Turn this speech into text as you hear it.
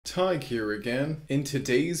Tig here again. In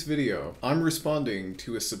today's video, I'm responding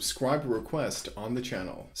to a subscriber request on the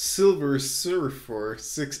channel. Silver Surfer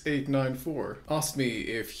 6894 asked me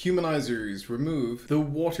if humanizers remove the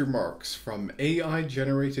watermarks from AI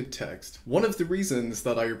generated text. One of the reasons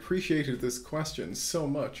that I appreciated this question so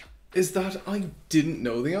much is that I didn't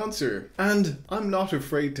know the answer. And I'm not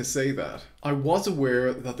afraid to say that. I was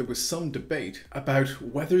aware that there was some debate about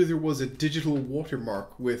whether there was a digital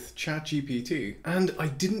watermark with ChatGPT, and I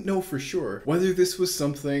didn't know for sure whether this was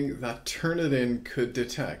something that Turnitin could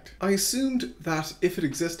detect. I assumed that if it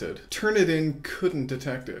existed, Turnitin couldn't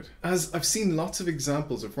detect it. As I've seen lots of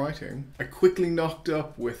examples of writing, I quickly knocked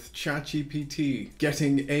up with ChatGPT,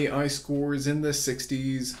 getting AI scores in the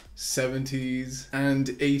 60s, 70s, and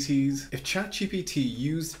 80s. If ChatGPT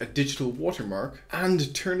used a digital watermark and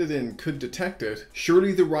Turnitin could detect it,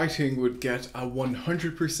 surely the writing would get a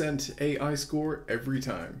 100% AI score every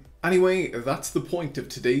time. Anyway, that's the point of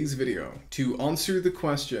today's video. To answer the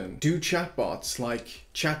question, do chatbots like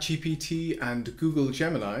ChatGPT and Google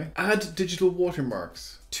Gemini add digital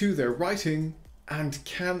watermarks to their writing? And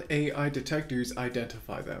can AI detectors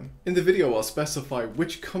identify them? In the video, I'll specify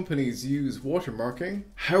which companies use watermarking,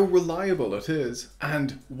 how reliable it is,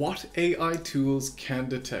 and what AI tools can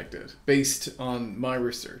detect it, based on my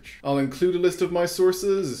research. I'll include a list of my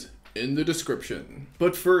sources in the description.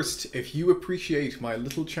 But first, if you appreciate my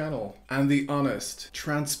little channel and the honest,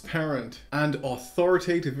 transparent, and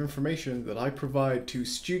authoritative information that I provide to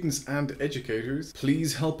students and educators,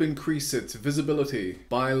 please help increase its visibility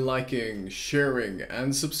by liking, sharing,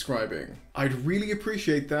 and subscribing. I'd really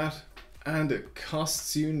appreciate that, and it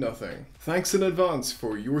costs you nothing. Thanks in advance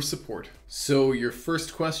for your support. So your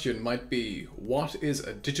first question might be, what is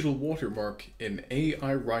a digital watermark in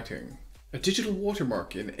AI writing? A digital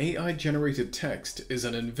watermark in AI-generated text is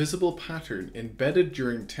an invisible pattern embedded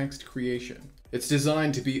during text creation. It's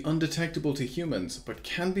designed to be undetectable to humans, but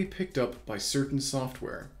can be picked up by certain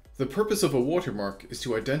software. The purpose of a watermark is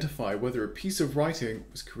to identify whether a piece of writing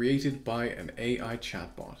was created by an AI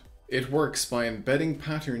chatbot. It works by embedding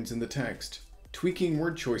patterns in the text, tweaking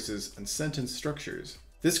word choices and sentence structures.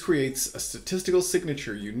 This creates a statistical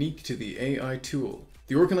signature unique to the AI tool.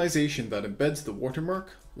 The organization that embeds the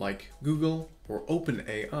watermark, like Google or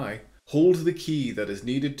OpenAI, hold the key that is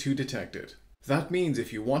needed to detect it. That means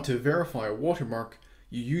if you want to verify a watermark,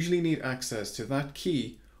 you usually need access to that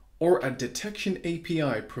key or a detection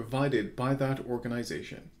API provided by that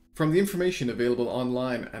organization. From the information available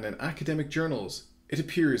online and in academic journals, it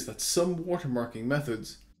appears that some watermarking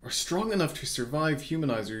methods are strong enough to survive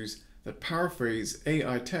humanizers that paraphrase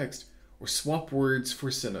AI text or swap words for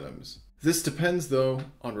synonyms. This depends, though,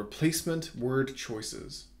 on replacement word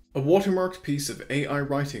choices. A watermarked piece of AI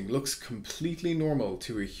writing looks completely normal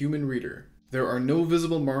to a human reader. There are no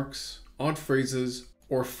visible marks, odd phrases,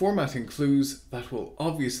 or formatting clues that will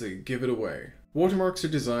obviously give it away. Watermarks are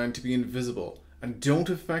designed to be invisible and don't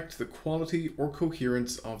affect the quality or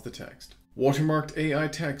coherence of the text. Watermarked AI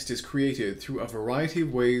text is created through a variety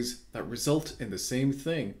of ways that result in the same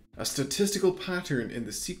thing: a statistical pattern in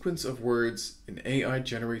the sequence of words in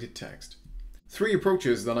AI-generated text. Three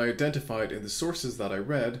approaches that I identified in the sources that I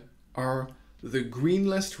read are the green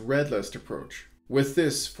list, red list approach. With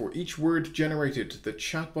this, for each word generated, the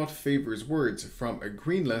chatbot favors words from a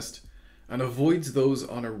green list and avoids those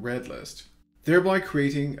on a red list, thereby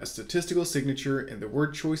creating a statistical signature in the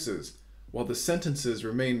word choices while the sentences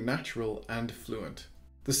remain natural and fluent.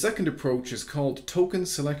 The second approach is called token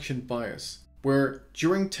selection bias, where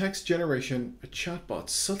during text generation, a chatbot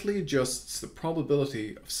subtly adjusts the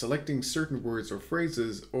probability of selecting certain words or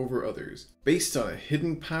phrases over others, based on a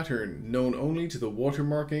hidden pattern known only to the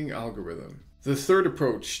watermarking algorithm. The third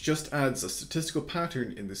approach just adds a statistical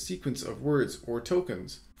pattern in the sequence of words or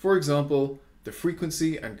tokens. For example, the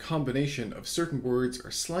frequency and combination of certain words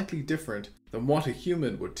are slightly different than what a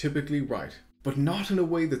human would typically write, but not in a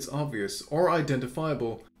way that's obvious or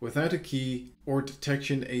identifiable without a key or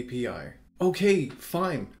detection API. Okay,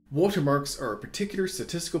 fine. Watermarks are a particular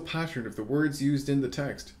statistical pattern of the words used in the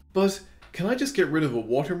text. But can I just get rid of a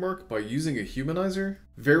watermark by using a humanizer?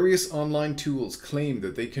 Various online tools claim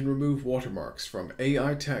that they can remove watermarks from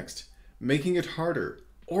AI text, making it harder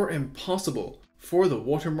or impossible for the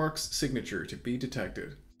watermark's signature to be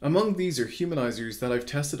detected. Among these are humanizers that I've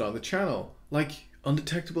tested on the channel, like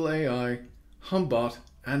Undetectable AI, Humbot,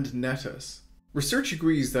 and Netus. Research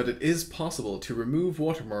agrees that it is possible to remove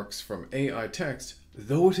watermarks from AI text,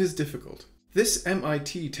 though it is difficult. This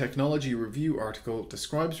MIT Technology Review article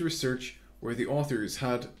describes research where the authors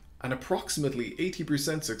had an approximately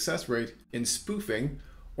 80% success rate in spoofing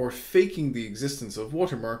or faking the existence of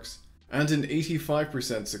watermarks and an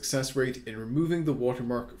 85% success rate in removing the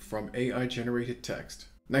watermark from AI-generated text.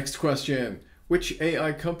 Next question. Which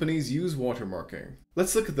AI companies use watermarking?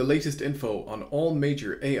 Let's look at the latest info on all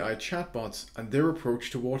major AI chatbots and their approach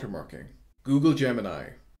to watermarking. Google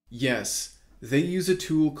Gemini. Yes, they use a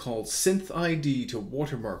tool called SynthID to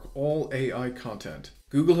watermark all AI content.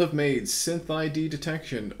 Google have made SynthID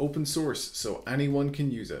detection open source so anyone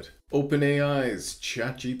can use it. OpenAI's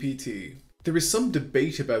ChatGPT. There is some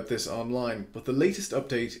debate about this online, but the latest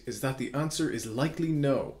update is that the answer is likely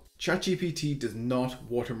no. ChatGPT does not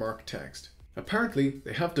watermark text. Apparently,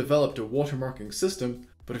 they have developed a watermarking system,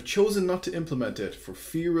 but have chosen not to implement it for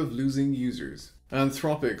fear of losing users.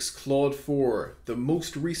 Anthropic's Claude 4, the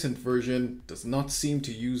most recent version, does not seem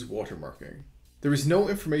to use watermarking. There is no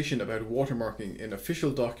information about watermarking in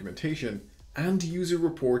official documentation and user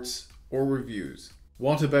reports or reviews.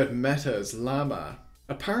 What about Meta's Llama?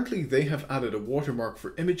 Apparently they have added a watermark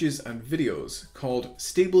for images and videos called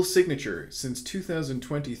Stable Signature since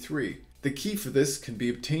 2023. The key for this can be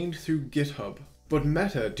obtained through GitHub. But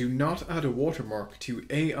Meta do not add a watermark to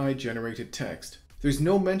AI-generated text. There's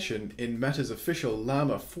no mention in Meta's official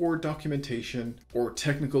Llama 4 documentation or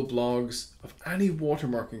technical blogs of any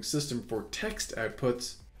watermarking system for text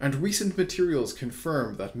outputs, and recent materials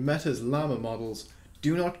confirm that Meta's Llama models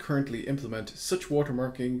do not currently implement such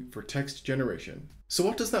watermarking for text generation. So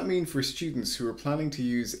what does that mean for students who are planning to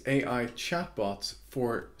use AI chatbots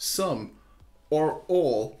for some or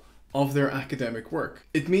all of their academic work?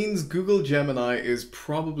 It means Google Gemini is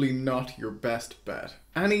probably not your best bet.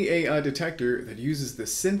 Any AI detector that uses the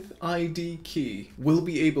SynthID key will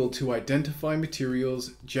be able to identify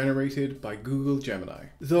materials generated by Google Gemini.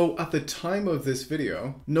 Though at the time of this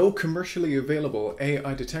video, no commercially available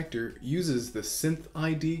AI detector uses the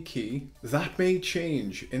SynthID key. That may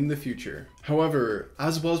change in the future. However,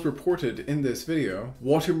 as was reported in this video,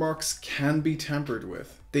 watermarks can be tampered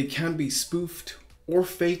with. They can be spoofed or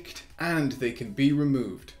faked, and they can be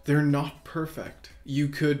removed. They're not perfect. You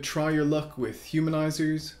could try your luck with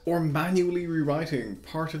humanizers, or manually rewriting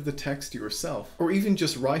part of the text yourself, or even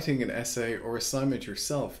just writing an essay or assignment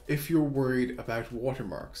yourself if you're worried about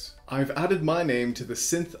watermarks. I've added my name to the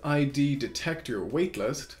SynthID detector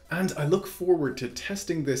waitlist, and I look forward to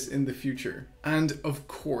testing this in the future. And of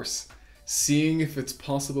course, seeing if it's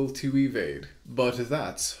possible to evade. But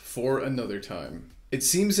that's for another time. It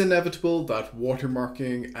seems inevitable that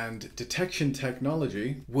watermarking and detection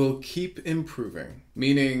technology will keep improving,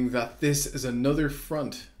 meaning that this is another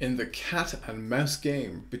front in the cat and mouse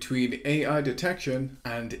game between AI detection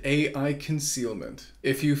and AI concealment.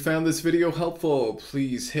 If you found this video helpful,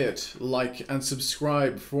 please hit like and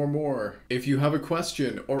subscribe for more. If you have a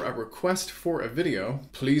question or a request for a video,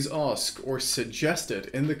 please ask or suggest it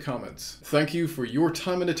in the comments. Thank you for your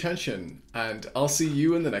time and attention, and I'll see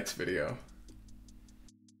you in the next video.